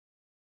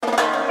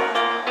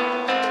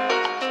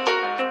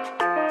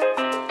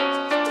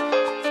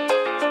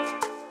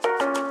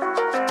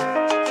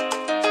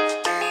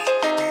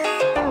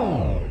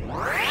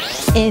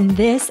In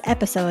this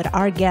episode,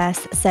 our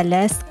guest,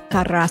 Celeste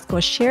Carrasco,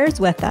 shares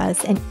with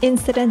us an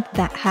incident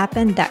that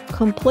happened that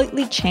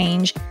completely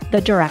changed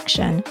the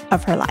direction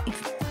of her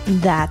life.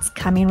 That's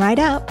coming right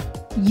up.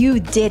 You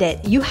did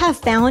it. You have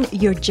found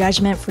your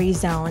judgment-free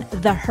zone,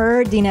 the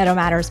Her Dinero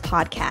Matters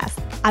podcast,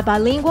 a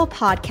bilingual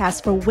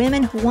podcast for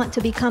women who want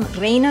to become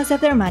reinas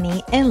of their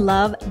money and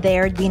love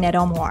their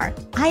dinero more.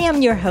 I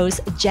am your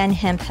host, Jen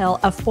Hemphill,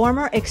 a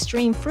former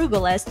extreme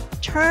frugalist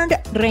turned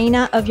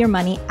reina of your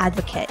money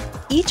advocate.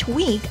 Each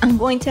week, I'm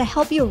going to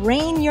help you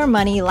reign your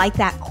money like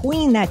that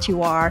queen that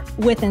you are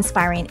with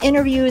inspiring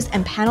interviews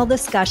and panel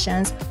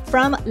discussions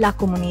from La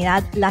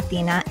Comunidad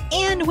Latina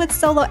and with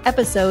solo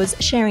episodes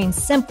sharing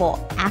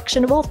simple,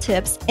 actionable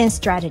tips and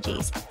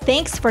strategies.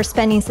 Thanks for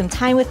spending some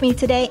time with me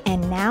today.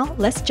 And now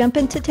let's jump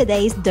into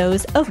today's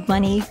dose of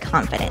money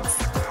confidence.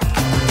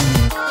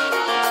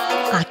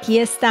 Aquí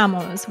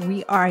estamos.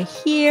 We are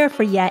here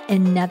for yet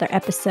another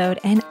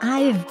episode, and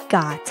I've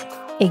got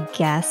a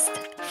guest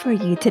for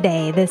you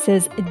today. This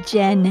is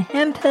Jen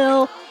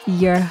Hemphill,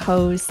 your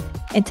host.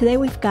 And today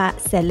we've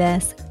got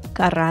Celeste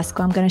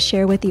Carrasco. I'm going to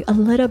share with you a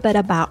little bit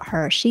about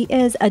her. She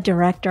is a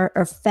director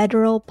of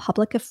federal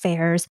public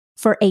affairs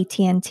for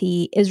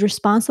AT&T, is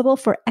responsible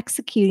for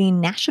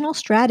executing national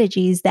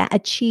strategies that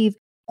achieve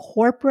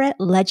corporate,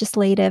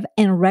 legislative,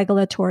 and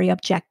regulatory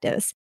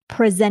objectives,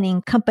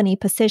 presenting company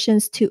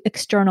positions to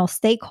external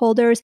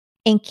stakeholders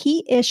in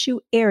key issue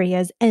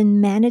areas,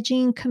 and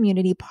managing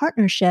community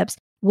partnerships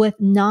with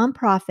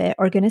nonprofit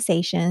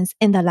organizations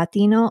in the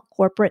Latino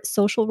corporate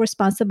social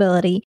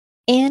responsibility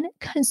and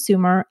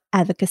consumer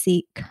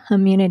advocacy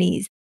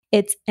communities.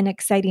 It's an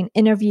exciting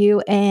interview,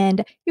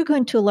 and you're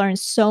going to learn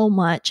so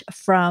much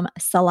from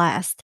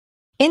Celeste.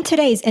 In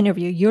today's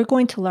interview, you're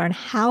going to learn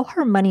how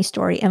her money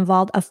story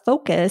involved a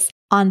focus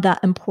on the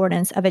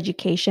importance of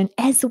education,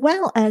 as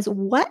well as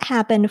what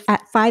happened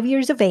at 5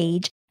 years of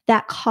age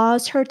that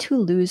caused her to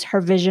lose her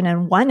vision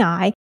in one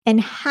eye and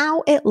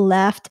how it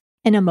left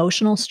an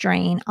emotional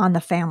strain on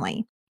the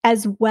family,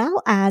 as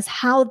well as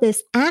how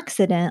this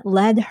accident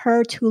led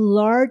her to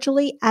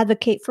largely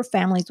advocate for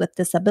families with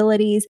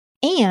disabilities,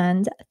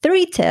 and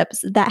 3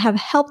 tips that have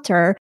helped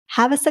her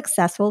have a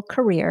successful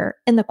career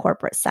in the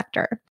corporate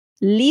sector.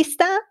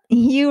 ¿Lista?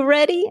 You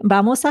ready?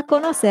 Vamos a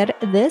conocer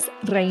this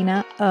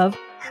reina of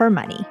her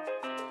money.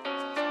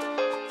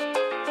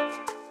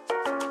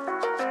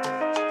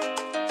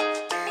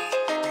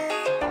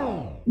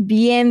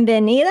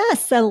 Bienvenida,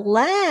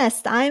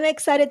 Celeste. I'm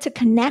excited to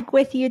connect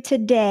with you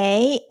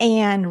today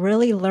and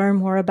really learn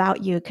more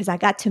about you because I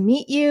got to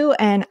meet you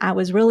and I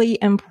was really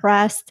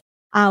impressed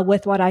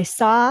with what I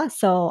saw.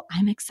 So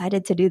I'm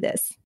excited to do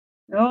this.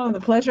 Oh, the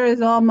pleasure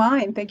is all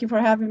mine. Thank you for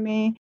having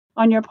me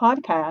on your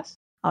podcast.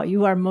 Oh,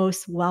 you are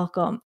most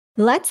welcome.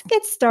 Let's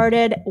get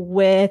started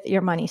with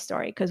your money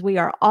story because we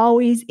are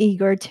always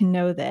eager to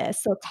know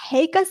this. So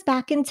take us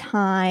back in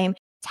time.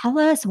 Tell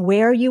us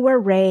where you were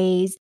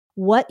raised,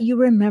 what you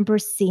remember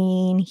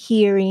seeing,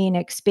 hearing,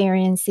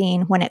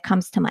 experiencing when it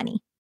comes to money.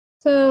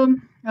 So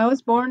I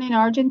was born in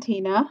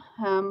Argentina,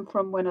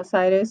 from Buenos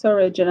Aires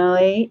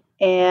originally.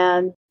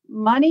 And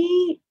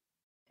money,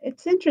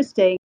 it's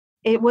interesting.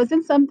 It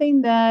wasn't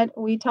something that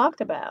we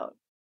talked about.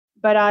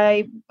 But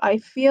I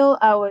feel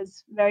I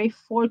was very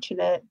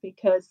fortunate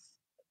because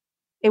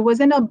it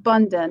wasn't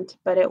abundant,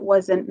 but it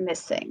wasn't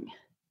missing.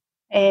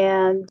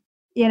 And,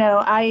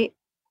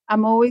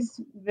 I'm always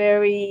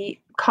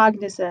very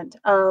cognizant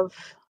of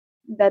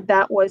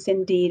that was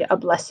indeed a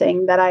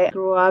blessing, that I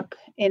grew up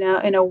in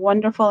a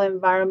wonderful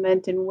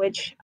environment in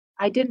which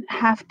I didn't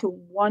have to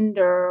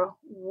wonder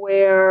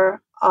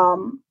where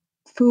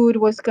food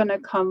was going to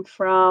come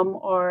from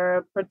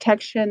or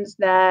protections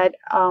that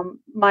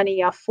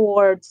money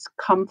affords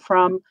come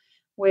from,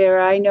 where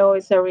I know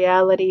is a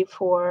reality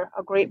for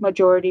a great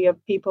majority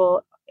of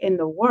people in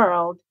the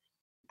world.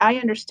 I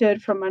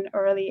understood from an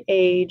early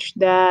age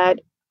that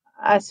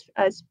as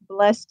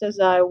blessed as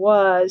I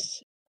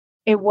was,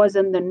 it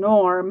wasn't the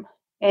norm.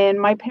 And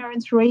my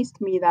parents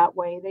raised me that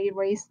way. They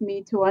raised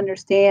me to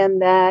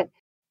understand that,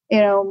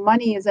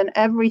 money isn't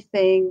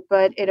everything,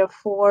 but it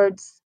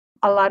affords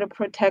a lot of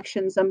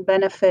protections and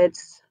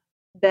benefits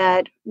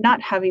that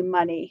not having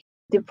money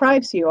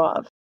deprives you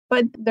of.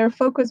 But their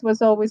focus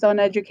was always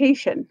on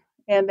education.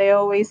 And they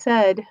always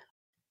said,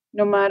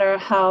 no matter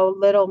how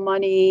little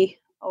money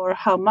or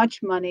how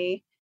much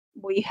money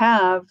we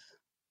have,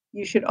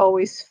 you should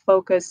always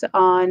focus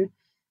on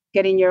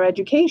getting your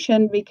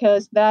education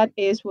because that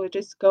is what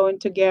is going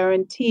to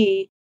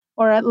guarantee,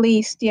 or at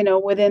least,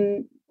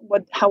 within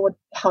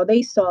how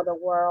they saw the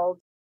world,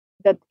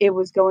 that it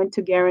was going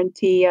to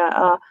guarantee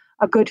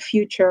a good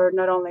future,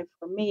 not only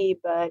for me,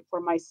 but for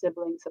my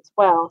siblings as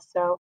well.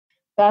 So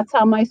that's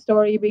how my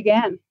story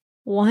began.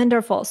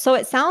 Wonderful. So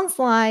it sounds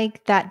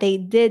like that they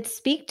did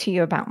speak to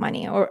you about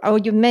money, or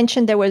you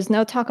mentioned there was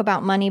no talk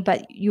about money,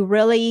 but you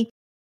really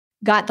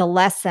got the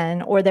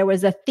lesson, or there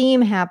was a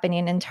theme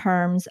happening in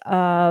terms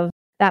of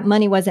that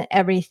money wasn't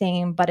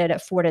everything, but it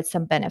afforded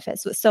some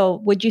benefits.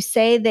 So would you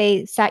say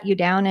they sat you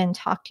down and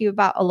talked to you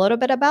about a little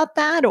bit about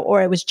that,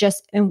 or it was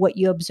just in what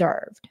you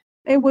observed?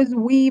 It was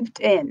weaved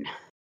in.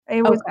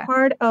 It was Okay.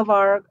 part of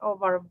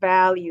our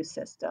value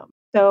system.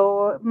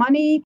 So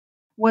money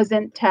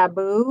wasn't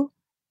taboo,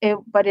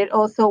 but it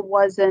also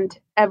wasn't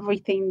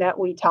everything that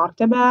we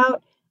talked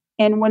about.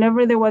 And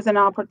whenever there was an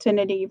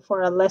opportunity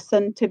for a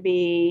lesson to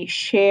be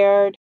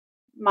shared,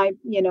 I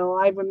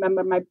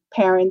remember my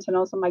parents and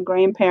also my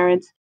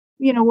grandparents,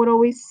 would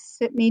always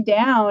sit me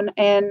down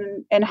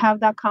and have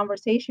that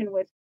conversation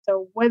with.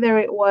 So whether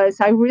it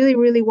was I really,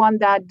 really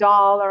want that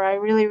doll or I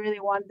really, really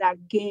want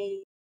that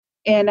game,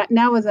 and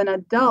now as an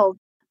adult,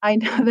 I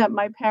know that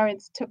my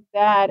parents took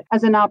that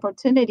as an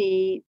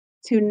opportunity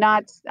to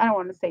not, I don't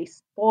want to say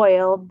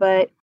spoil,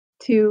 but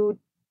to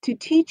to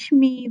teach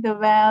me the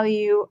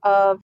value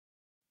of,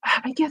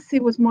 I guess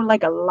it was more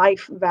like a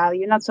life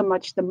value, not so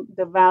much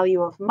the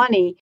value of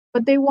money,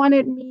 but they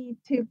wanted me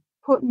to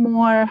put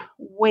more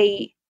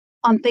weight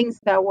on things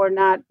that were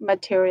not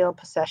material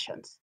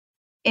possessions.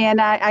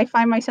 And I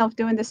find myself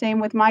doing the same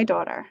with my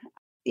daughter.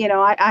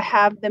 I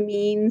have the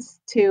means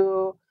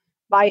to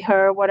buy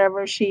her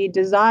whatever she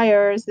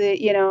desires,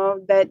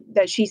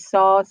 that she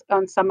saw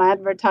on some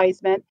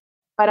advertisement.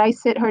 But I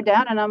sit her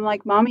down and I'm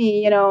like,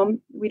 Mommy,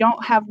 we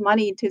don't have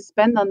money to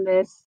spend on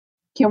this.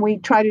 Can we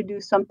try to do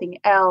something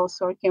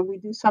else, or can we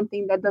do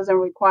something that doesn't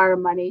require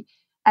money?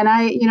 And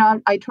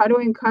I try to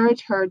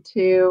encourage her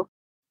to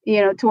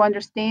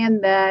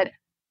understand that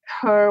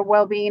her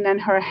well-being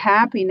and her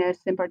happiness,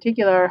 in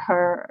particular,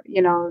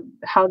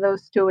 how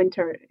those two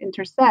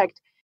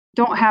intersect,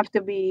 don't have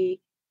to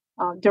be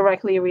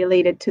directly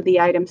related to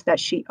the items that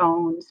she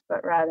owns,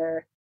 but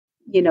rather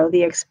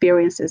the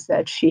experiences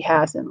that she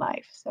has in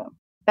life. So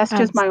that's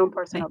just my own Absolutely.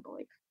 personal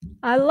belief.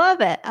 I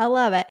love it. I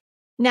love it.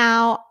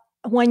 Now,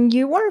 when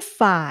you were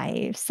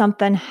 5,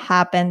 something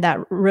happened that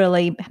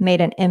really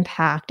made an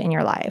impact in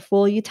your life.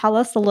 Will you tell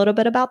us a little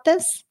bit about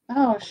this?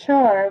 Oh,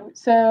 sure.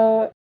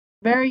 So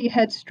very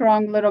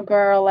headstrong little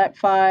girl at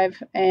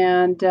 5,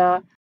 and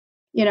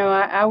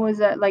I was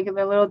like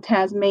the little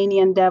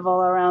Tasmanian devil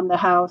around the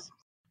house.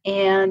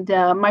 And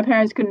my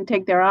parents couldn't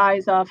take their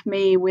eyes off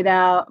me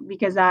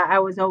because I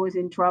was always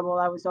in trouble.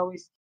 I was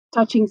always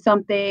touching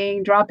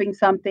something, dropping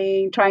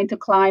something, trying to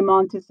climb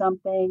onto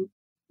something,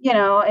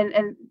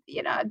 and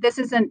this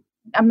isn't,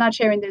 I'm not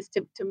sharing this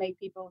to make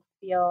people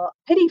feel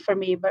pity for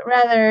me, but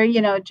rather,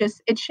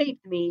 just it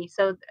shaped me.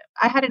 So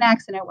I had an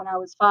accident when I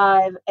was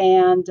 5,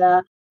 and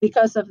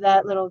because of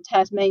that little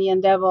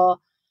Tasmanian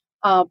devil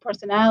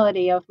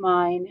personality of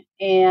mine,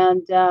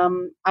 and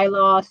I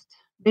lost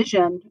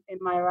vision in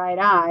my right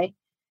eye,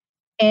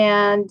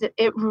 and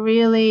it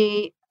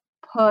really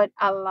put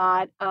a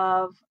lot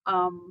of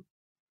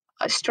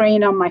a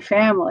strain on my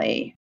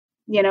family.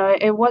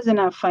 It wasn't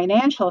a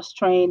financial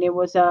strain; it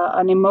was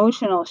an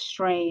emotional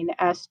strain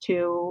as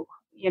to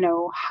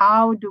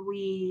how do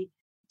we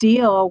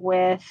deal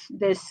with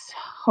this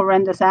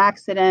horrendous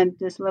accident.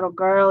 This little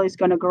girl is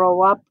going to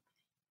grow up.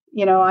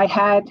 I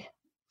had,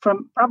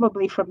 from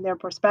their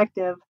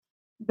perspective,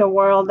 the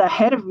world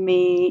ahead of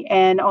me,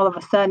 and all of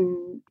a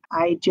sudden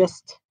I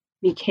just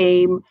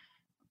became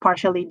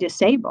partially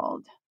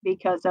disabled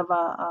because of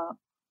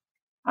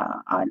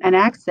an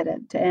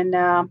accident. And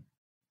I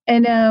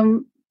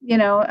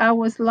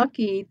was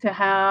lucky to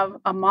have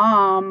a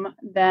mom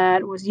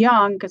that was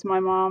young, because my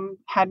mom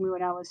had me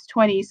when I was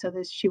 20, so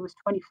she was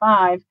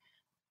 25,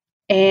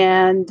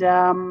 and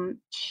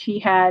she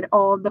had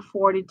all the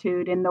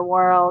fortitude in the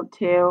world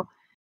to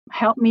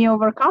help me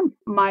overcome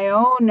my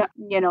own,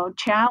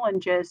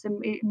 challenges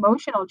and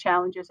emotional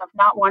challenges of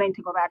not wanting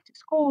to go back to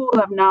school,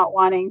 of not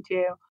wanting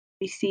to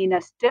be seen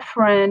as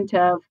different.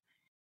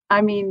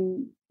 I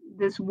mean,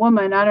 this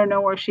woman, I don't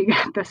know where she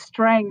got the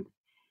strength,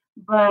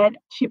 but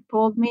she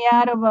pulled me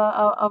out of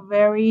a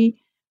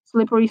very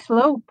slippery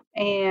slope,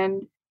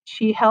 and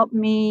she helped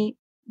me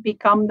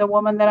become the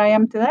woman that I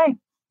am today.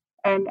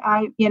 And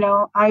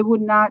I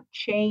would not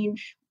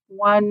change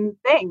one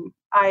thing.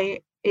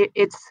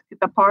 It's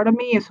the part of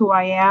me is who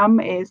I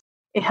am. Is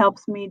It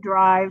helps me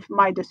drive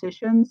my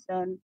decisions,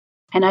 and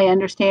I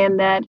understand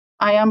that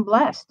I am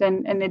blessed,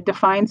 and it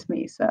defines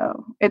me.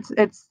 So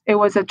it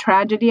was a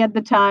tragedy at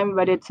the time,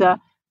 but it's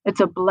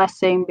a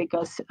blessing,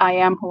 because I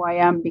am who I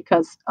am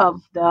because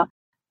of the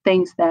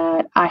things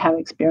that I have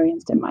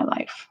experienced in my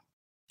life.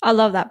 I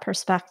love that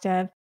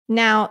perspective.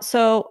 Now,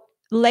 so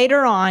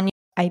later on,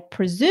 I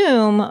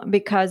presume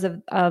because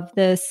of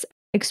this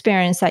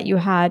experience that you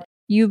had,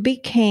 you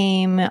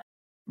became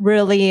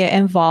really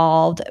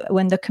involved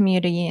in the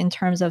community in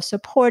terms of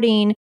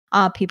supporting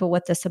people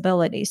with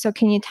disabilities. So,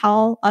 can you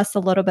tell us a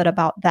little bit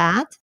about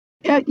that?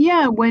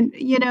 Yeah, when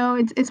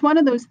it's one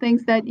of those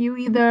things that you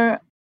either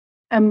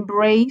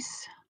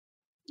embrace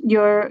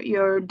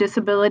your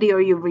disability or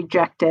you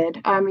reject it.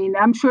 I mean,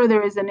 I'm sure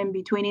there is an in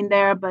between in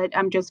there, but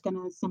I'm just going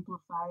to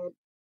simplify it.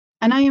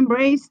 And I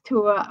embrace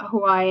who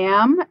I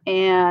am,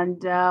 and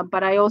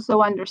but I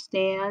also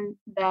understand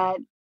that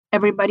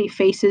everybody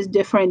faces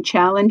different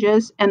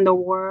challenges, and the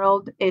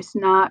world is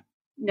not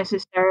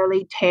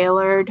necessarily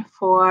tailored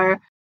for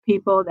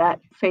people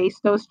that face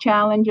those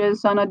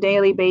challenges on a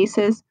daily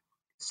basis.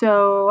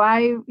 So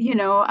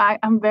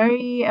I'm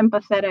very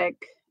empathetic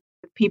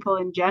with people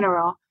in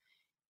general.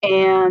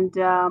 And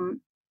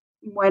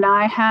when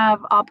I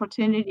have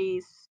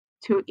opportunities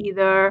to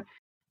either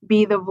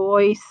be the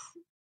voice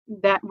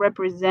that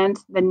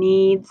represents the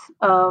needs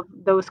of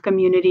those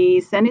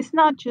communities, and it's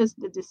not just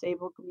the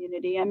disabled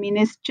community. I mean,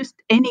 it's just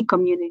any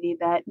community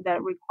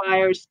that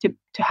requires to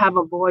have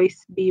a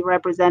voice be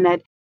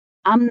represented.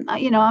 I'm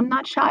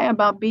not shy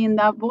about being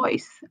that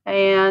voice,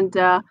 and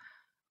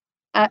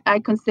I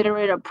consider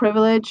it a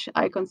privilege.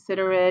 I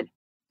consider it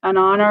an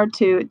honor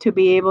to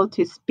be able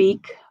to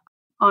speak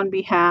on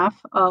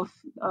behalf of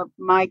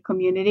my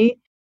community.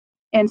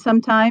 And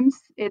sometimes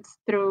it's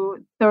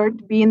through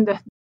third being the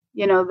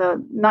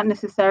not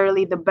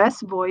necessarily the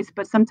best voice,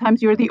 but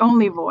sometimes you're the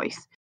only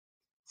voice.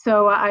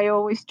 So I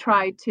always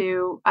try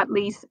to at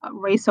least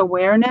raise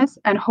awareness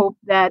and hope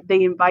that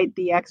they invite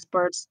the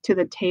experts to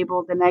the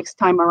table the next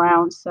time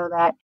around so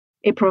that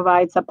it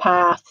provides a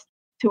path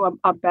to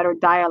a better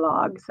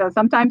dialogue. So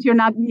sometimes you're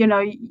not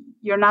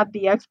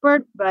the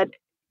expert, but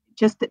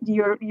just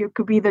you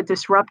could be the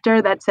disruptor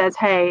that says,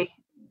 "Hey,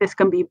 this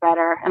can be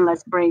better, and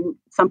let's bring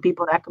some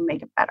people that can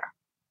make it better."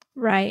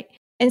 Right.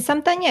 And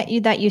something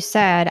that you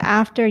said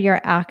after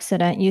your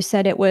accident, you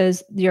said it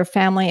was your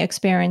family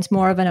experienced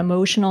more of an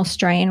emotional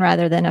strain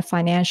rather than a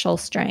financial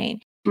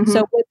strain. Hmm.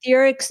 So, with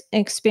your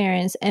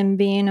experience and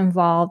being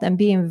involved and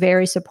being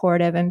very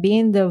supportive and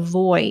being the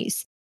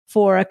voice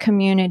for a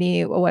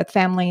community with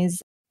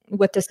families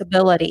with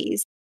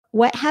disabilities,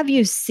 what have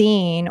you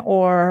seen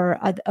or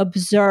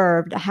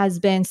observed has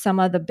been some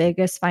of the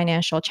biggest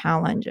financial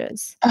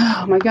challenges?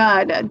 Oh my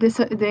God,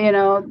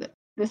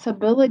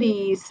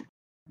 disabilities.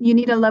 You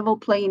need a level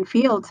playing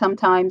field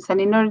sometimes, and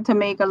in order to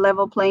make a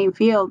level playing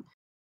field,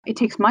 it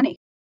takes money.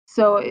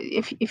 So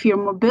if your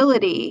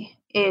mobility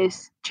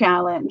is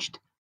challenged,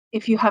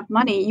 if you have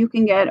money, you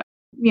can get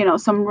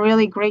some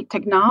really great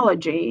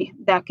technology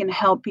that can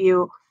help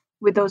you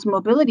with those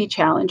mobility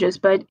challenges.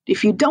 But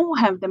if you don't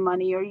have the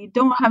money or you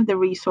don't have the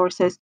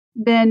resources,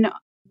 then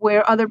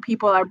where other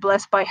people are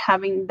blessed by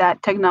having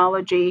that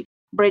technology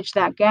bridge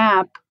that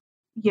gap,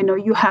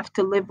 you have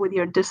to live with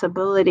your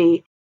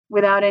disability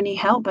without any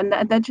help. And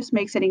that just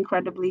makes it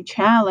incredibly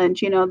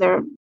challenged. There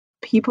are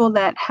people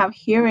that have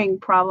hearing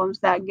problems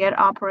that get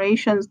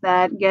operations,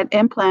 that get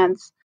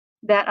implants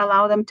that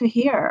allow them to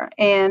hear.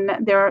 And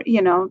there are,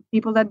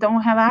 people that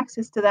don't have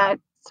access to that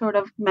sort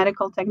of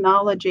medical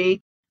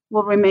technology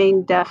will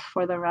remain deaf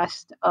for the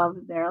rest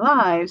of their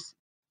lives.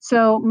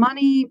 So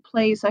money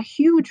plays a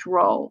huge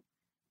role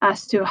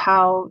as to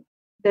how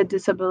the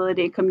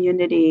disability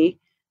community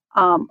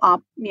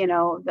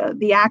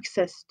the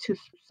access to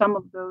some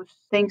of those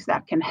things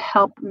that can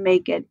help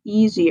make it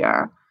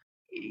easier.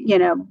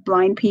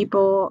 Blind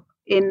people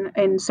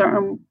in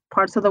certain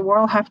parts of the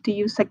world have to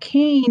use a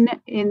cane.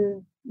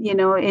 In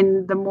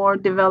the more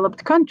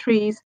developed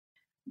countries,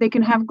 they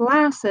can have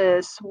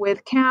glasses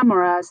with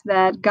cameras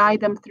that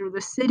guide them through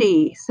the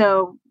city.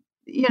 So,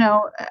 you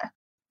know,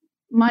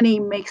 money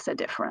makes a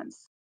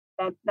difference.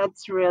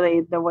 That's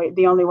really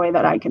the only way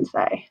that I can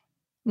say.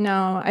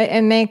 No,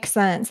 it makes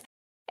sense.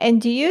 And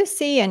do you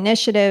see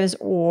initiatives,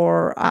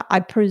 or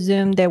I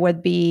presume there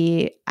would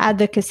be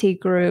advocacy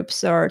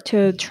groups, or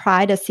to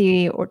try to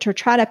see or to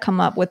try to come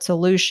up with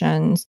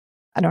solutions?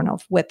 I don't know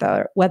if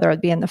whether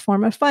it be in the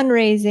form of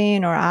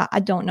fundraising, or I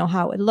don't know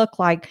how it would look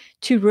like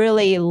to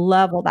really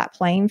level that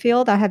playing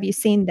field. Have you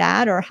seen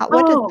that, or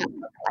what does that Oh,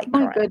 look like my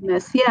currently?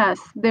 goodness. Yes,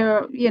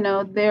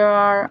 there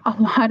are a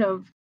lot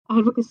of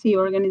advocacy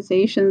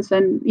organizations,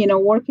 and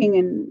working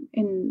in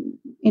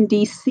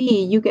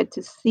DC, you get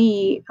to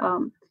see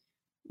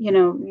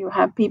you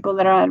have people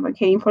that are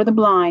advocating for the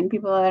blind,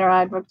 people that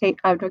are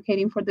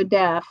advocating for the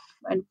deaf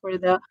and for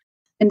the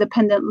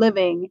independent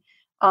living.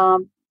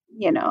 Um,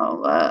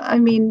 I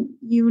mean,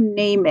 you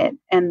name it,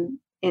 and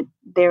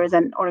there is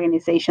an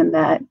organization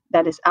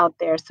that is out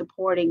there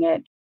supporting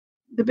it.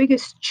 The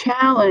biggest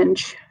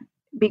challenge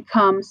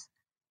becomes,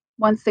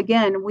 once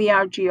again, we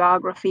are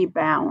geography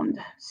bound.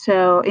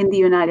 So in the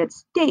United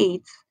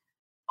States,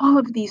 all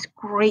of these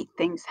great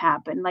things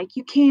happen. Like,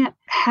 you can't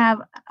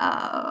have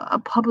a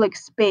public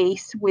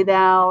space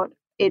without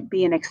it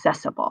being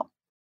accessible.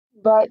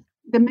 But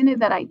the minute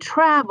that I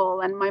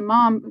travel, and my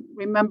mom,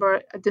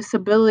 remember, a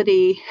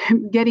disability,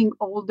 getting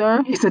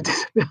older is a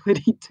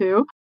disability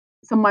too.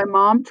 So my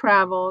mom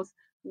travels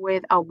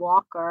with a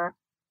walker,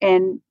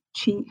 and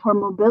her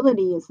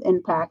mobility is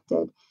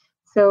impacted.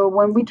 So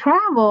when we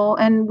travel,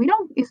 and we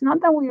don't, it's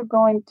not that we are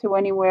going to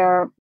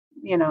anywhere,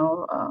 you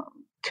know, uh,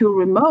 too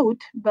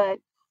remote, but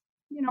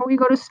we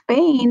go to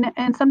Spain,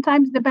 and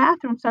sometimes the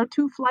bathrooms are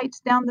 2 flights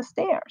down the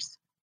stairs.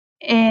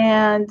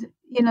 And,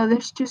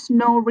 there's just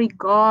no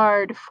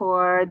regard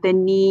for the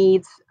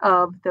needs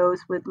of those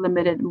with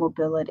limited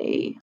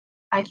mobility.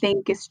 I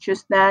think it's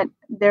just that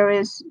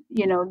there's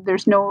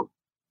no,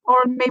 or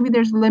maybe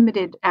there's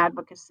limited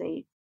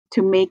advocacy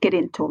to make it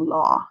into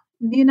law.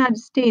 In the United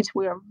States,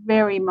 we are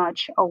very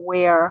much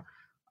aware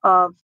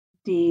of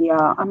the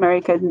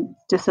American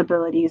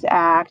Disabilities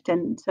Act.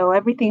 And so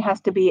everything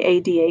has to be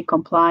ADA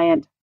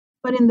compliant.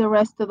 But in the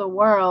rest of the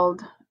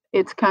world,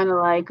 it's kind of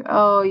like,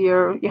 oh,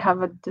 you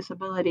have a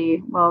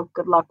disability. Well,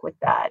 good luck with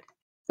that.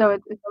 So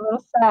it's a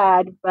little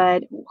sad,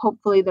 but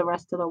hopefully the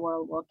rest of the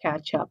world will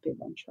catch up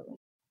eventually.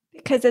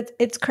 Because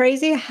it's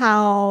crazy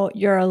how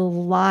your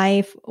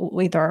life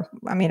either,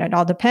 I mean, it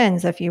all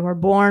depends if you were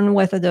born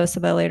with a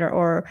disability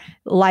or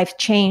life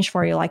changed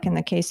for you, like in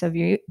the case of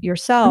you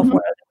yourself, Hmm.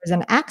 where there was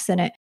an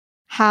accident,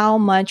 how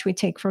much we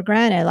take for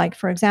granted. Like,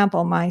 for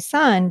example, my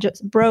son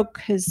just broke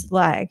his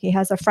leg. He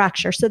has a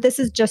fracture. So this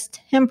is just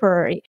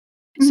temporary.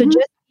 So Hmm.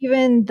 just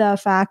even the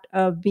fact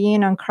of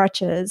being on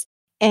crutches,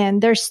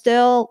 and there's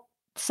still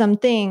some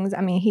things,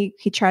 I mean,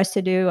 he tries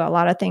to do a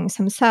lot of things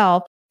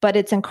himself, but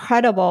it's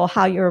incredible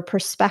how your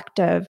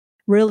perspective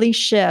really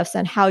shifts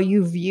and how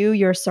you view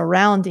your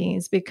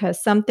surroundings,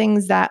 because some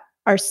things that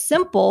are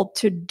simple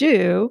to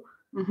do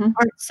Hmm.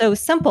 aren't so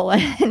simple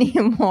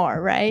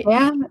anymore, right?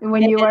 Yeah,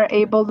 when And you are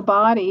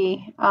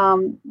able-bodied,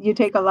 you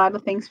take a lot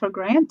of things for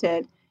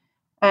granted,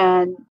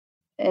 and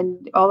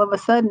all of a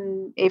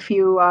sudden, if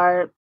you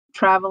are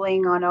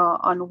traveling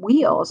on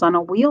wheels, on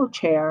a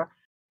wheelchair,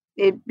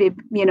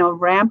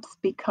 ramps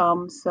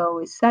become so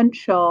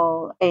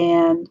essential.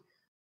 And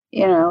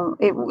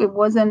it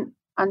wasn't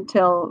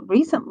until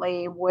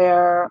recently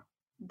where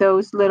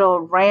those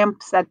little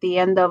ramps at the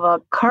end of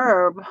a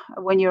curb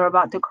when you're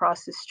about to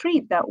cross the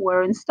street that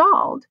were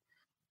installed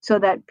so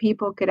that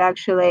people could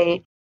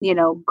actually,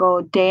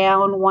 go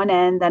down one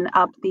end and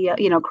up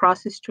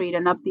cross the street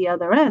and up the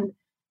other end.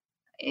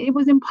 It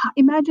was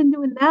imagine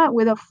doing that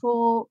with a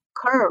full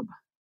curb.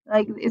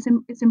 Like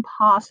it's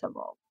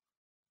impossible.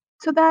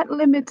 So that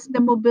limits the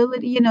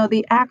mobility,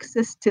 the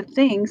access to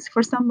things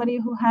for somebody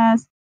who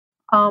has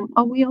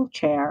a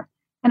wheelchair.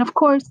 And of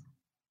course,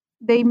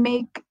 they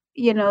make,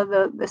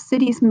 the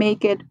cities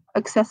make it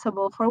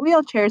accessible for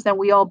wheelchairs, and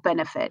we all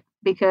benefit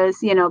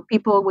because,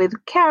 people with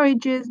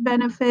carriages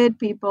benefit,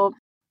 people,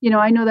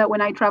 I know that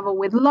when I travel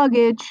with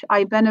luggage,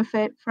 I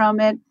benefit from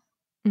it.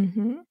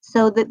 Mhm.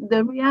 So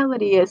the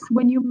reality is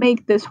when you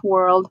make this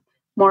world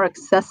more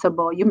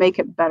accessible, you make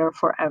it better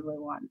for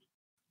everyone.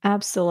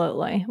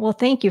 Absolutely. Well,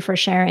 thank you for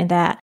sharing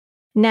that.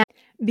 Now,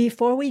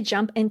 before we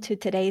jump into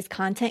today's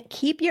content,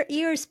 keep your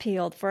ears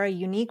peeled for a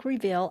unique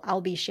reveal I'll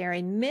be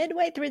sharing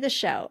midway through the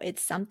show.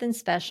 It's something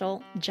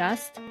special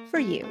just for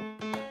you.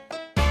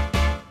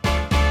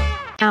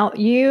 Now,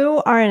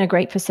 you are in a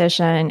great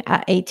position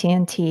at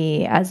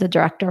AT&T as the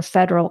Director of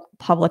Federal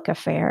Public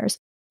Affairs.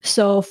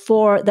 So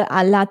for the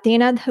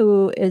Latina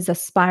who is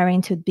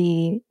aspiring to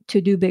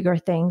do bigger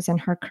things in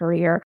her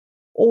career,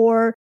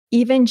 or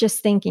even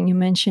just thinking, you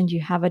mentioned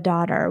you have a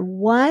daughter,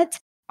 what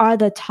are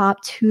the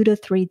top 2 to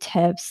 3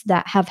 tips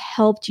that have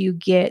helped you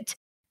get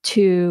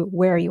to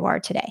where you are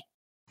today?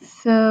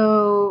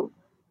 So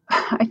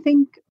I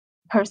think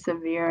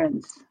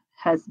perseverance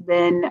has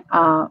been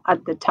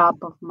at the top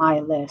of my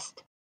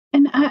list.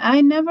 And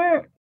I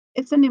never,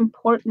 it's an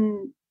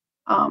important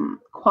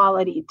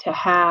quality to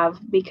have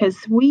because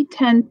we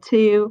tend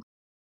to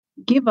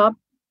give up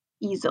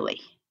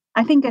easily.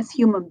 I think as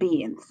human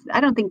beings,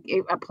 I don't think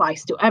it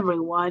applies to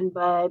everyone,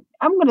 but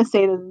I'm going to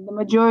say that the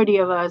majority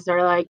of us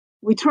are like,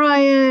 we try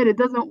it, it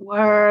doesn't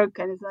work,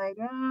 and it's like,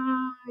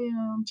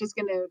 I'm just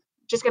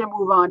gonna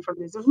move on from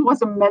this. This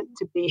wasn't meant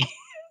to be.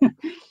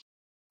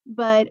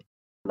 But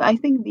I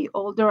think the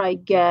older I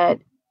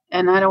get,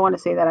 and I don't want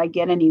to say that I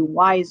get any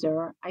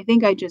wiser, I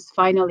think I just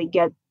finally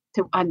get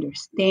to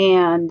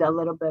understand a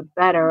little bit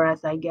better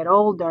as I get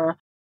older,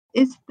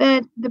 is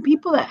that the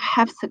people that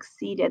have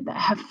succeeded, that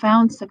have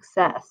found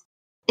success,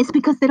 it's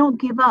because they don't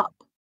give up.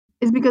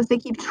 It's because they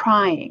keep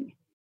trying.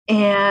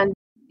 And,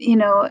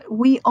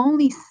 we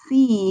only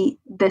see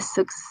the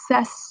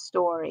success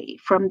story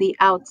from the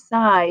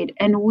outside,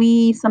 and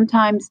we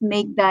sometimes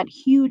make that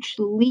huge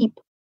leap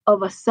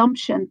of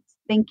assumptions,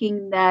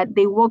 thinking that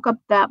they woke up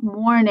that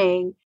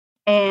morning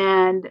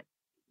and,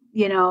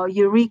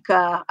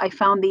 eureka, I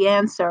found the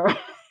answer.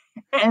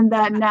 And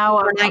that now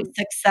Overnight I'm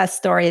success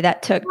story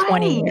that took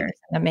 20 right. years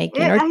in the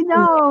making or I 10 years.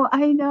 know,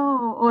 I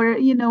know. Or,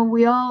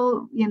 we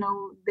all,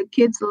 the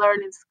kids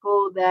learn in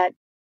school that,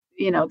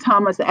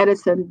 Thomas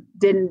Edison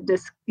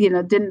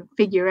didn't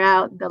figure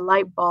out the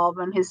light bulb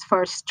on his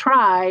first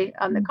try.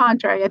 On the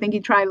contrary, I think he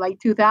tried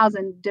like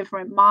 2,000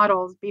 different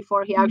models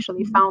before he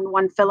actually Mhm. found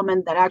one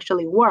filament that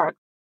actually worked.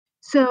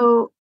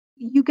 So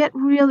you get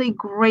really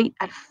great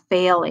at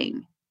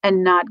failing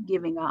and not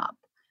giving up.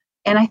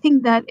 And I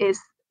think that is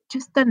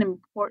just an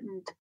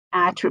important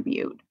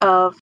attribute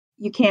of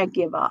you can't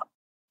give up.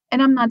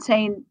 And I'm not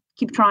saying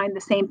keep trying the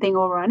same thing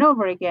over and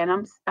over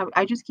again.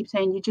 I just keep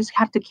saying you just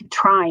have to keep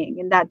trying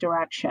in that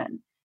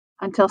direction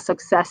until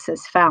success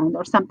is found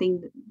or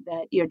something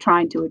that you're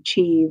trying to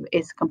achieve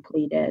is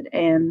completed.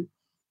 And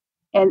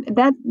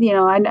that,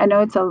 I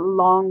know it's a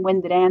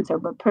long-winded answer,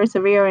 but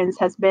perseverance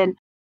has been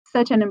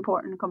such an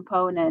important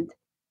component.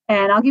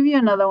 And I'll give you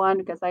another one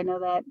because I know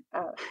that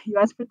you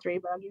asked for three,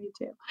 but I'll give you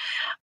two.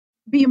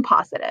 Being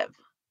positive.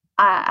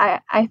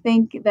 I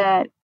think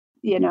that,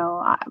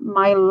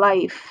 my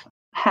life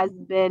has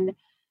been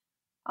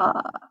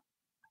uh,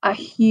 a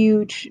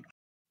huge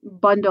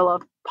bundle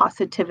of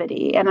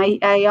positivity. And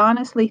I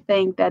honestly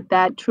think that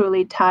that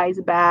truly ties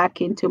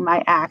back into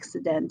my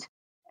accident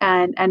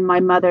and my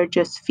mother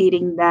just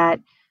feeding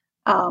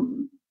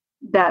um,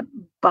 that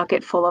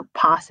bucket full of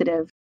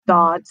positive Mm.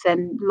 thoughts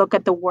and look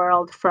at the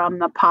world from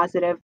the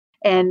positive.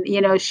 And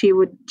she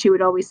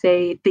would always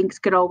say things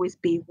could always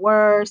be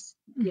worse.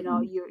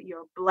 Mhm.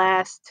 You're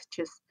blessed.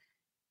 Just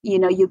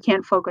you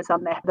can't focus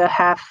on the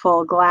half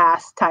full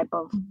glass type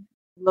of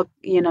look,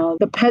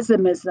 the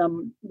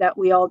pessimism that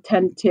we all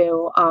tend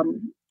to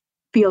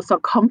feel so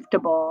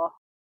comfortable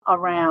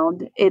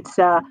around. It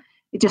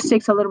just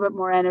takes a little bit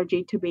more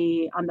energy to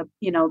be on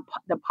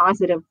the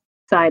positive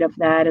side of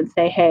that and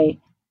say, hey,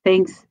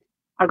 things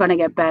are going to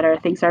get better.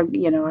 Things are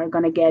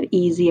going to get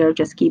easier.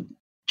 Just keep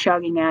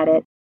chugging at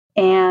it.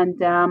 And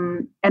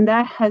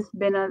that has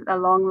been a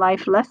long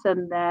life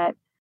lesson that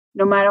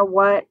no matter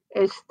what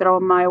is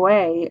thrown my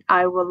way,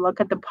 I will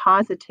look at the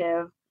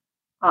positive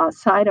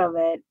side of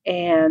it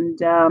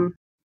and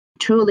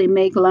truly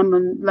make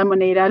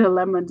lemonade out of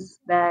lemons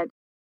that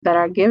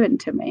are given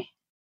to me.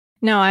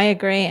 No, I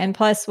agree. And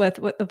plus, with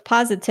the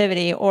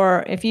positivity,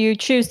 or if you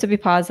choose to be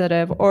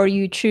positive or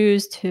you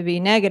choose to be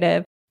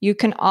negative, you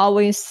can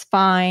always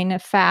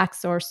find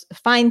facts or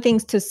find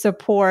things to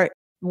support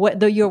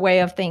your way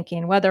of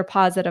thinking, whether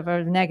positive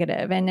or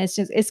negative. And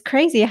it's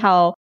crazy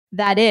how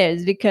that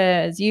is,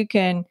 because you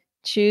can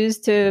choose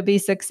to be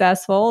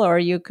successful or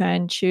you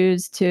can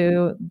choose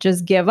to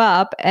just give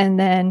up, and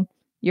then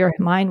your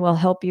mind will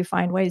help you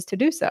find ways to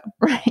do so,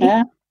 right?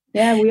 Yeah.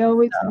 Yeah, we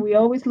always So, we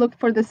always look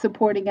for the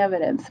supporting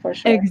evidence for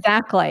sure.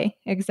 exactly,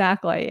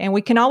 exactly. And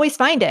we can always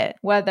find it,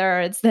 whether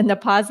it's in the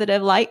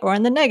positive light or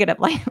in the negative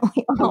light.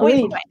 We always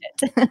Agreed.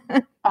 find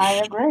it. I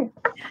agree.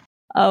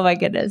 Oh my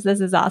goodness,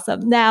 this is awesome.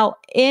 Now,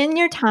 in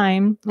your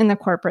time in the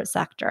corporate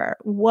sector,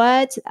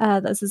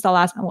 this is the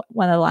last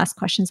one of the last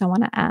questions I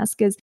want to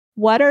ask is,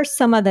 what are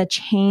some of the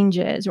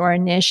changes or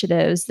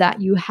initiatives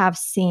that you have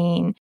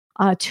seen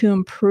to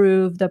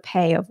improve the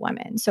pay of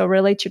women? So,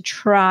 really to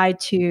try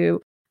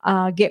to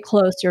get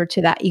closer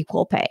to that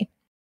equal pay.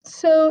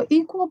 So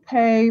equal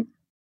pay,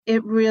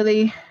 it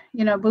really,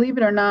 believe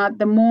it or not,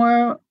 the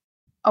more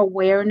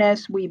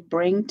awareness we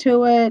bring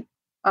to it,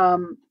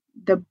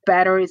 the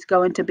better it's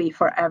going to be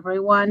for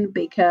everyone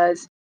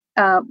because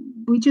uh,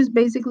 we just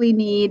basically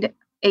need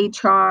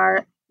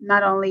HR,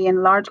 not only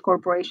in large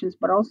corporations,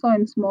 but also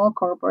in small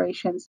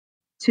corporations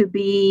to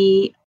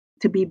be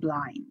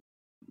blind.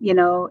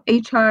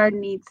 HR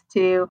needs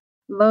to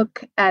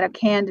look at a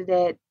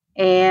candidate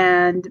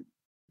and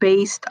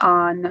based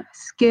on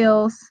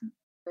skills,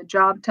 the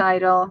job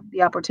title,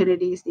 the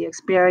opportunities, the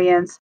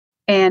experience,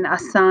 and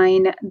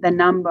assign the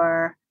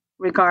number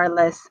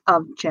regardless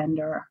of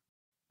gender.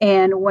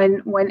 And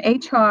when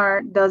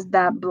HR does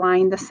that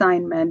blind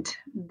assignment,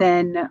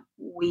 then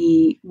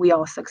we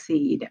all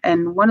succeed.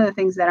 And one of the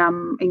things that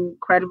I'm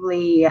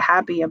incredibly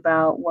happy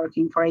about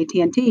working for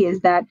AT&T is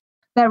that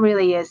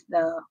really is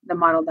the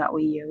model that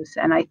we use.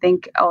 And I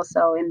think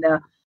also in the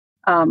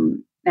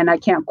and I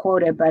can't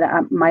quote it, but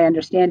my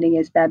understanding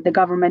is that the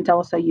government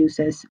also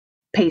uses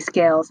pay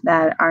scales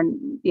that are,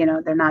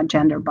 they're not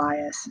gender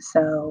biased.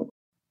 So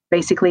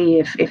basically,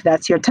 if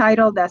that's your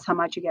title, that's how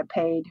much you get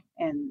paid,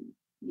 and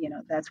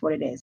that's what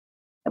it is.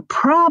 The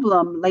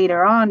problem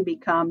later on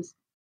becomes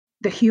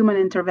the human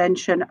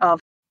intervention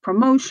of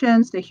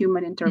promotions, the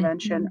human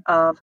intervention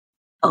Mhm.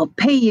 of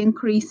pay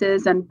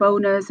increases and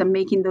bonus and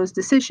making those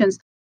decisions.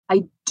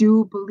 I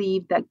do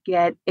believe that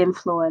get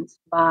influenced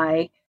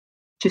by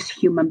just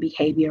human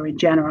behavior in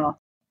general.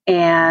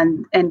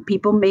 And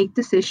people make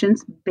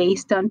decisions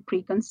based on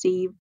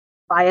preconceived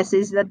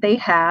biases that they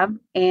have,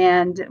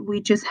 and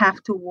we just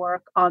have to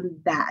work on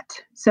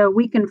that. So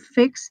we can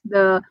fix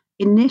the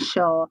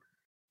initial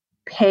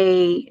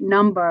pay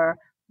number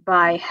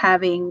by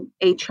having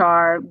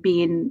HR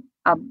being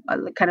a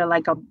kind of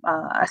like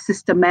a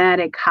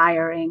systematic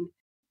hiring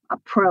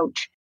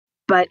approach.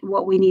 But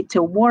what we need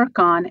to work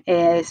on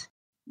is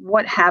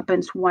what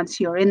happens once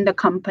you're in the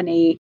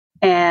company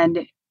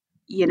and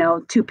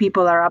two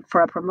people are up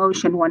for a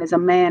promotion, one is a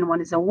man, one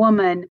is a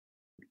woman.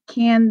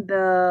 Can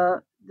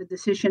the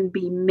decision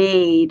be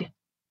made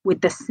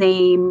with the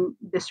same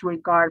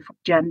disregard for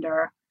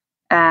gender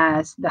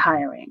as the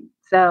hiring?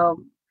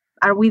 So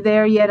are we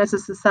there yet as a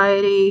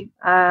society?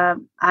 I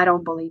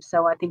don't believe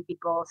so. I think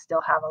people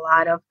still have a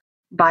lot of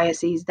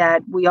biases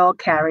that we all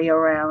carry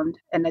around,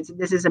 and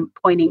this isn't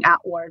pointing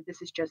outward.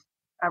 This is just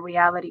a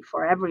reality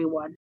for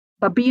everyone.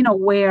 But being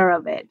aware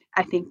of it,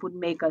 I think, would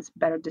make us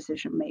better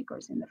decision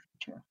makers in the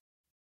future.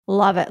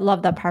 Love it.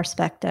 Love that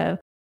perspective.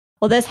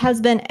 Well, this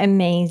has been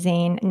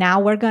amazing. Now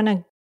we're going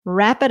to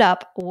wrap it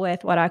up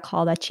with what I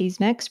call the Cheese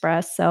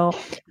Express. So,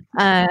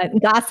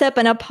 gossip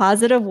in a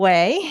positive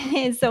way.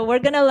 So, we're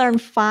going to learn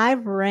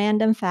 5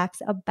 random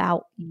facts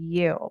about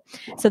you.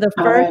 So, the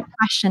All first right.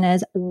 question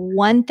is,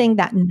 one thing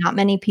that not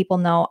many people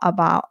know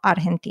about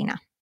Argentina.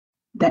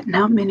 That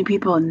not many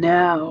people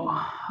know.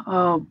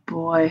 Oh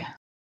boy.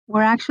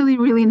 We're actually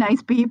really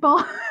nice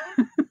people.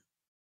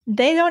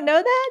 They don't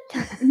know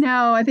that?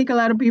 No, I think a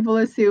lot of people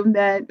assume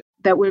that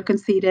that we're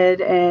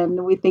conceited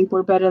and we think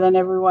we're better than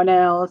everyone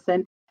else.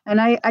 And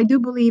I do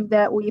believe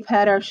that we've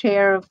had our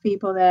share of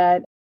people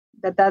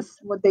that's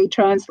what they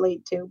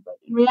translate to. But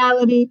in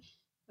reality,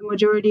 the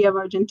majority of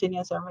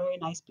Argentinians are very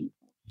nice people.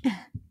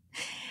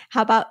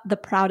 How about the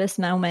proudest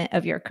moment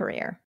of your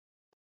career?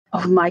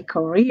 Of my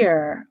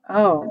career.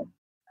 Oh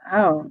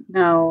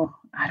no,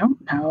 I don't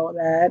know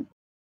that.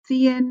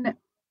 Seeing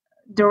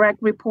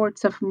direct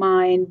reports of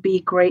mine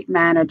be great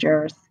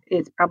managers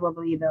is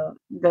probably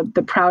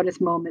the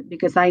proudest moment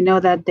because I know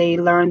that they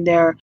learn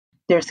their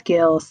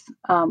skills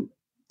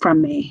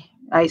from me.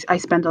 I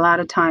spend a lot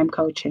of time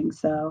coaching,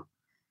 so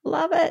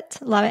Love it.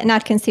 Love it. And I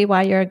can see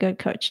why you're a good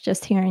coach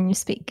just hearing you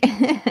speak.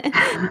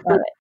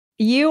 Love it.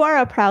 You are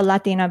a proud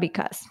Latina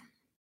because.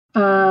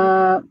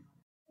 uh,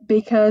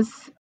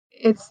 because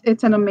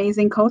it's an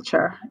amazing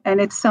culture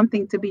and it's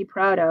something to be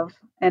proud of.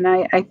 And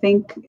I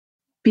think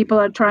people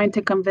are trying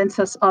to convince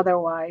us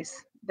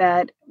otherwise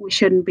that we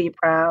shouldn't be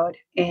proud,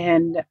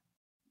 and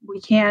we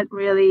can't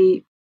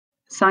really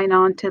sign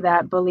on to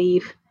that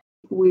belief.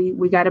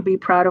 We got to be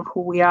proud of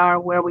who we are,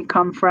 where we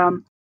come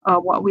from,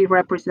 what we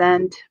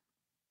represent,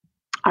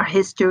 our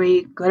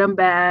history, good and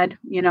bad.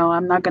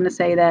 I'm not going to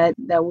say that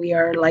we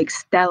are like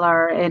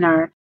stellar in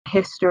our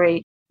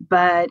history,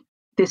 but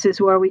this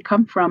is where we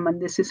come from and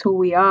this is who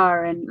we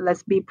are, and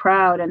let's be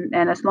proud. And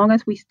as long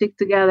as we stick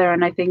together,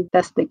 and I think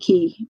that's the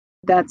key.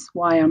 That's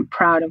why I'm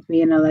proud of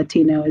being a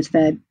Latino, is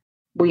that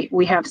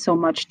we have so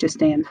much to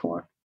stand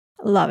for.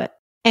 Love it.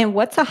 And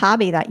what's a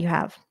hobby that you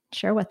have?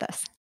 Share with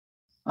us.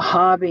 A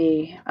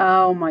hobby.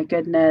 Oh my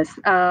goodness.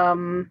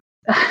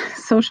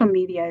 Social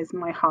media is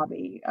my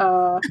hobby.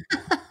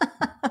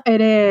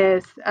 It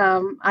is.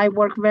 I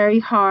work very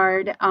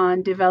hard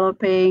on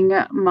developing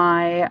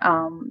my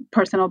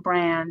personal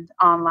brand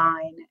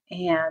online,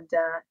 and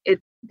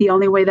it's the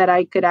only way that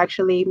I could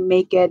actually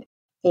make it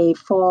a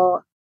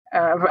full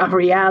a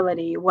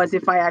reality was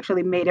if I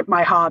actually made it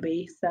my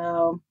hobby.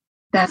 So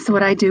that's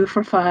what I do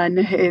for fun,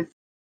 is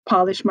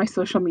polish my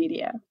social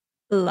media.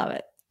 Love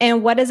it.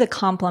 And what is a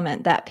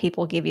compliment that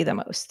people give you the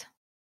most?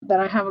 That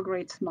I have a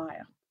great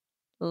smile.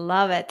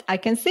 Love it. I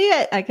can see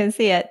it. I can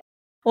see it.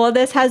 Well,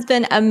 this has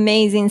been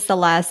amazing,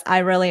 Celeste. I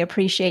really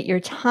appreciate your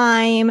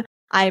time.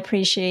 I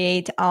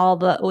appreciate all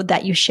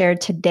that you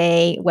shared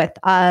today with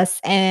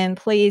us. And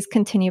please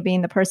continue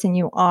being the person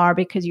you are,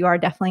 because you are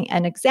definitely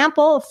an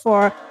example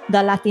for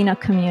the Latina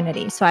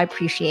community. So I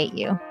appreciate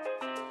you.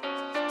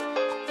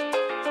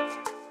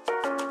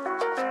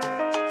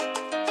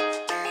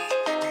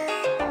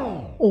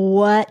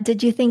 What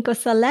did you think of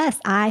Celeste?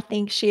 I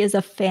think she is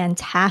a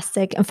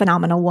fantastic and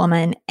phenomenal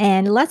woman.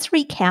 And let's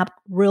recap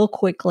real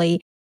quickly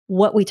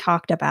what we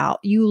talked about.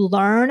 You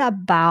learn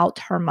about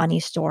her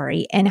money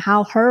story and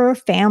how her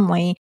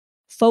family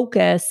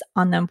focused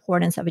on the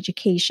importance of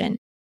education.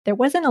 There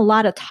wasn't a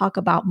lot of talk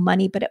about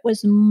money, but it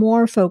was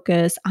more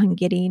focused on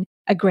getting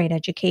a great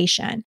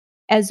education,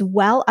 as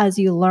well as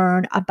you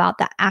learn about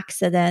the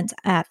accident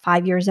at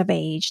 5 years of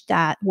age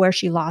where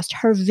she lost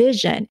her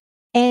vision.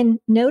 And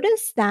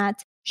notice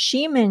that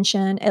she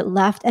mentioned it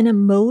left an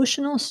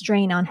emotional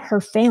strain on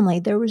her family.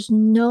 There was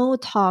no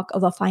talk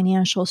of a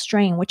financial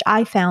strain, which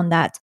I found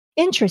that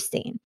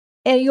interesting.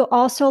 And you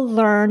also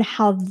learn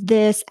how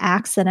this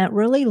accident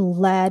really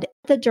led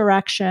the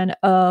direction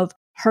of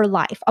her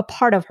life, a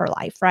part of her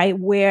life, right?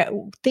 Where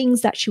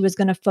things that she was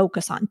going to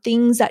focus on,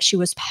 things that she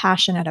was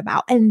passionate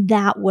about. And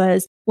that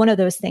was one of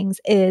those things,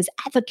 is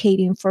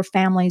advocating for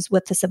families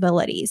with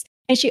disabilities.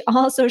 And she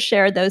also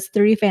shared those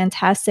 3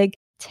 fantastic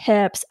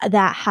tips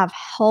that have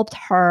helped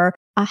her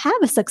have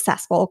a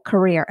successful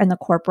career in the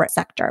corporate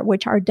sector,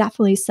 which are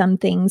definitely some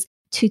things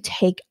to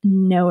take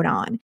note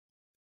on.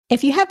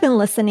 If you have been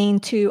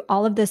listening to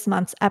all of this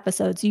month's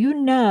episodes, you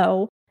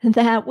know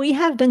that we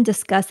have been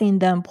discussing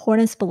the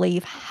importance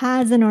belief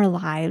has in our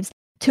lives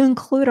to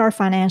include our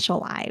financial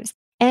lives.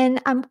 And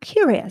I'm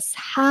curious,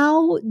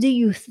 how do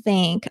you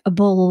think a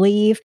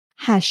belief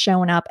has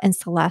shown up in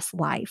Celeste's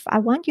life? I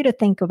want you to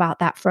think about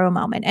that for a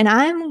moment. And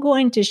I'm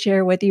going to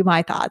share with you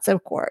my thoughts,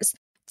 of course.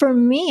 For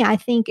me, I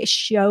think it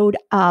showed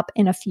up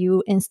in a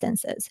few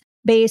instances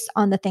based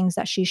on the things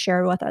that she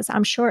shared with us.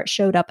 I'm sure it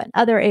showed up in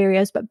other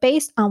areas, but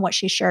based on what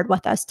she shared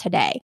with us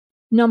today.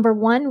 Number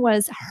one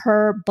was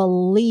her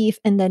belief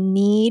in the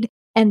need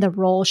and the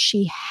role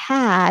she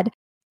had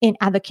in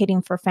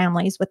advocating for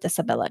families with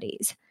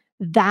disabilities.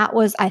 That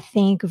was, I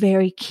think,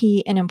 very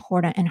key and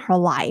important in her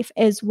life,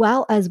 as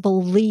well as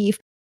belief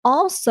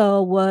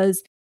also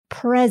was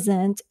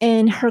present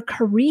in her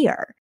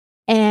career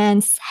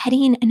and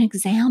setting an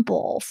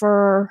example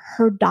for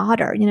her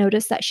daughter. You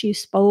notice that she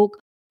spoke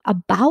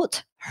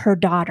about her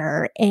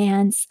daughter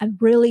and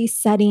really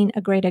setting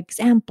a great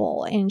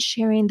example and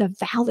sharing the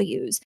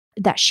values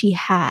that she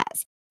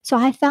has. So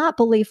I thought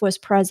belief was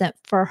present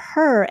for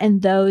her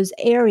in those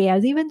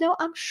areas, even though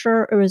I'm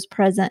sure it was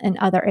present in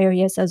other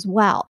areas as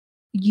well.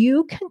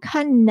 You can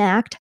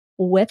connect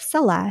with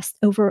Celeste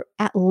over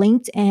at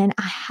LinkedIn.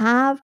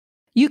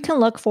 You can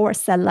look for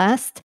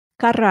Celeste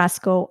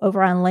Carrasco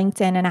over on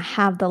LinkedIn, and I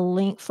have the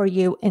link for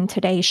you in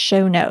today's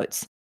show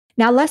notes.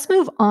 Now let's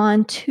move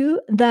on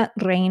to the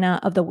Reina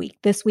of the Week.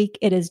 This week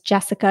it is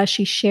Jessica.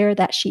 She shared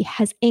that she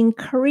has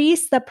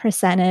increased the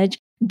percentage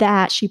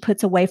that she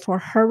puts away for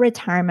her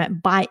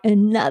retirement by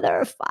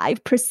another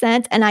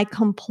 5%. And I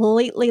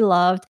completely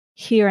loved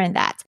hearing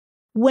that.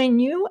 When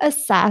you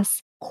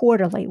assess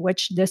quarterly,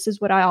 which this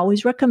is what I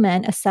always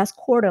recommend, assess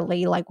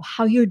quarterly, like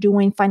how you're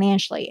doing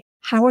financially.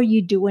 How are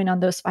you doing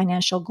on those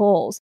financial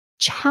goals?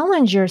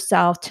 Challenge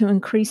yourself to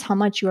increase how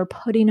much you're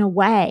putting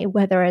away,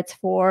 whether it's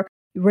for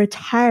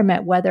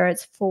retirement, whether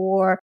it's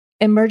for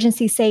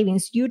emergency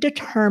savings. You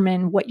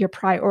determine what your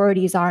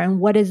priorities are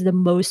and what is the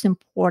most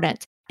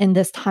important in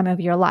this time of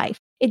your life.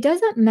 It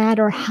doesn't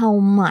matter how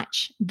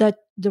much. The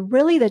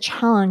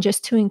challenge is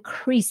to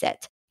increase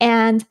it.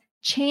 And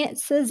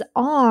chances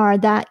are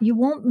that you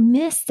won't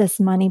miss this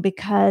money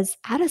because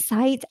out of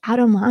sight, out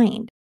of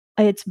mind.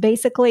 It's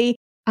basically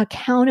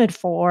accounted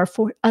for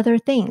other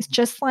things,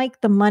 just like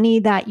the money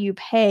that you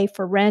pay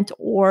for rent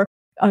or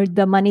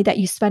the money that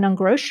you spend on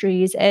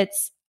groceries.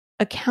 It's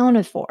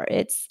accounted for.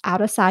 It's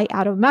out of sight,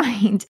 out of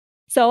mind.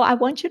 So I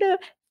want you to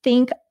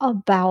think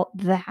about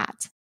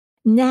that.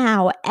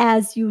 Now,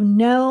 as you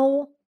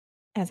know,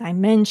 as I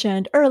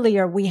mentioned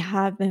earlier, we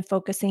have been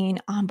focusing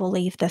on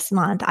belief this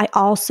month. I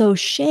also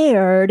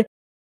shared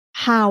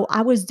how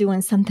I was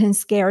doing something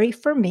scary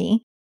for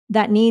me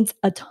that needs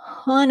a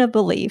ton of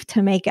belief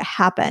to make it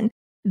happen.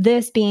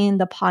 This being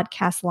the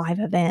podcast live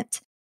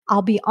event.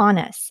 I'll be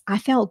honest, I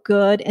felt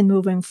good in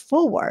moving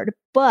forward,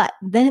 but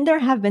then there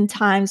have been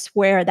times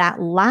where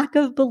that lack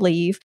of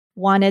belief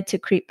wanted to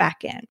creep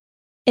back in.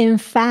 In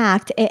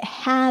fact, it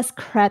has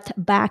crept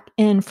back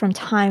in from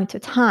time to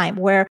time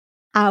where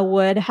I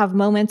would have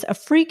moments of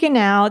freaking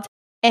out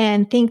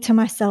and think to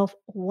myself,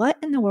 what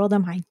in the world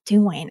am I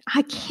doing?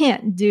 I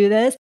can't do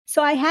this.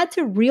 So I had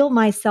to reel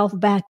myself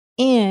back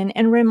in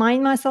and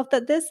remind myself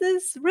that this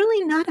is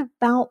really not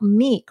about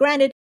me.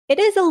 Granted, it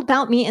is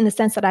about me in the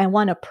sense that I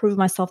want to prove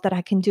myself that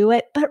I can do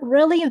it, but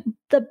really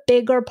the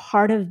bigger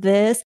part of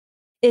this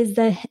is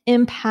the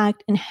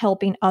impact in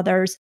helping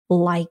others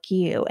like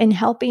you and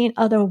helping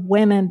other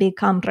women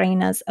become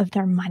reinas of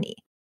their money.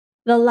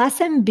 The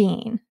lesson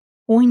being,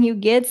 when you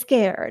get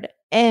scared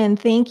and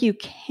think you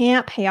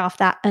can't pay off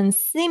that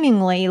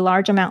unseemingly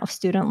large amount of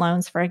student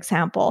loans, for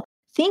example,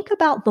 think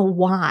about the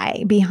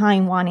why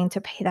behind wanting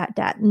to pay that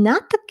debt,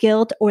 not the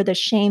guilt or the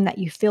shame that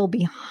you feel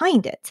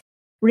behind it.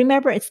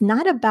 Remember, it's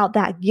not about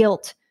that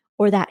guilt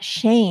or that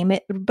shame,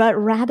 but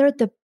rather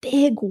the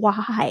big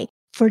why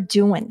for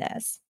doing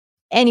this.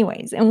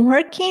 Anyways, and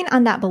working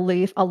on that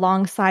belief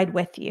alongside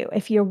with you,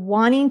 if you're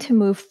wanting to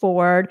move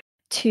forward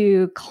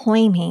to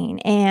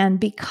claiming and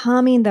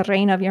becoming the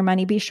reign of your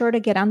money, be sure to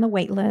get on the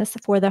wait list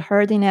for the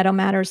Her Dinero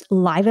Matters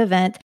live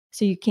event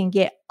so you can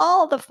get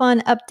all the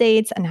fun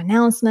updates and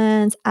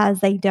announcements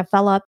as they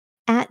develop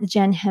at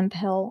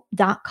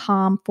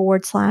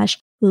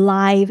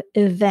jenhemphill.com/live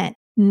event.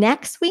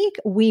 Next week,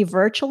 we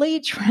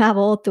virtually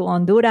travel to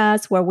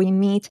Honduras where we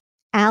meet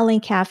Allie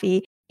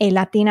Caffey, a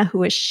Latina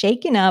who is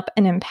shaking up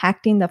and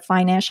impacting the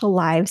financial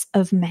lives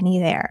of many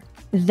there.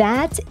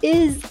 That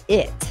is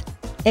it.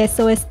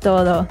 Eso es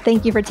todo.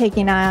 Thank you for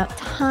taking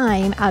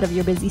time out of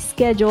your busy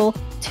schedule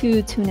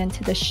to tune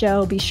into the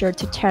show. Be sure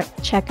to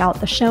check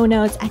out the show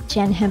notes at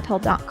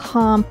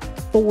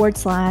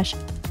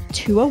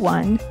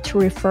jenhemphill.com/201 to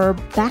refer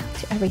back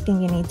to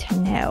everything you need to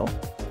know.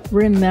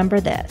 Remember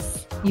this.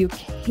 You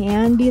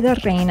can be the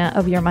reina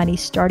of your money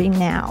starting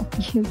now.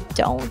 You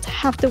don't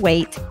have to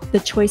wait. The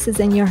choice is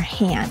in your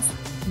hands.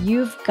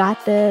 You've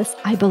got this.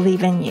 I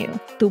believe in you.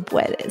 Tú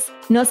puedes.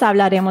 Nos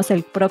hablaremos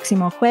el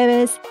próximo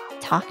jueves.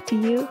 Talk to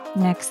you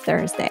next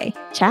Thursday.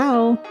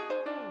 Ciao.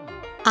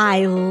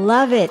 I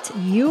love it.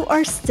 You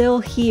are still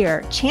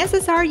here.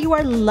 Chances are you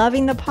are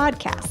loving the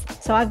podcast.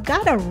 So I've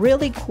got a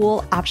really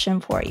cool option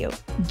for you.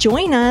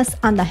 Join us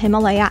on the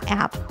Himalaya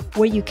app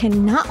where you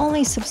can not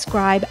only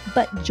subscribe,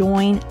 but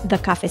join the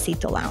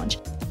Cafecito Lounge.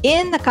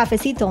 In the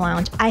Cafecito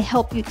Lounge, I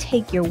help you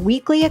take your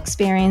weekly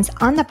experience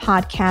on the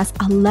podcast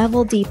a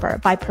level deeper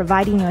by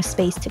providing you a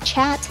space to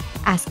chat,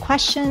 ask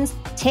questions,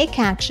 take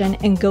action,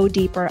 and go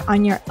deeper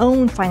on your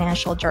own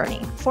financial journey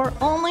for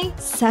only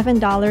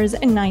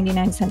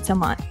 $7.99 a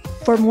month.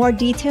 For more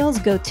details,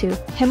 go to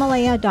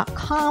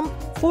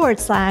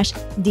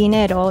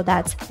himalaya.com/dinero,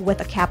 that's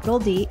with a capital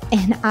D,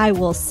 and I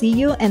will see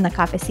you in the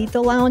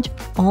Cafecito Lounge,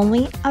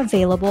 only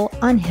available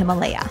on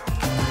Himalaya.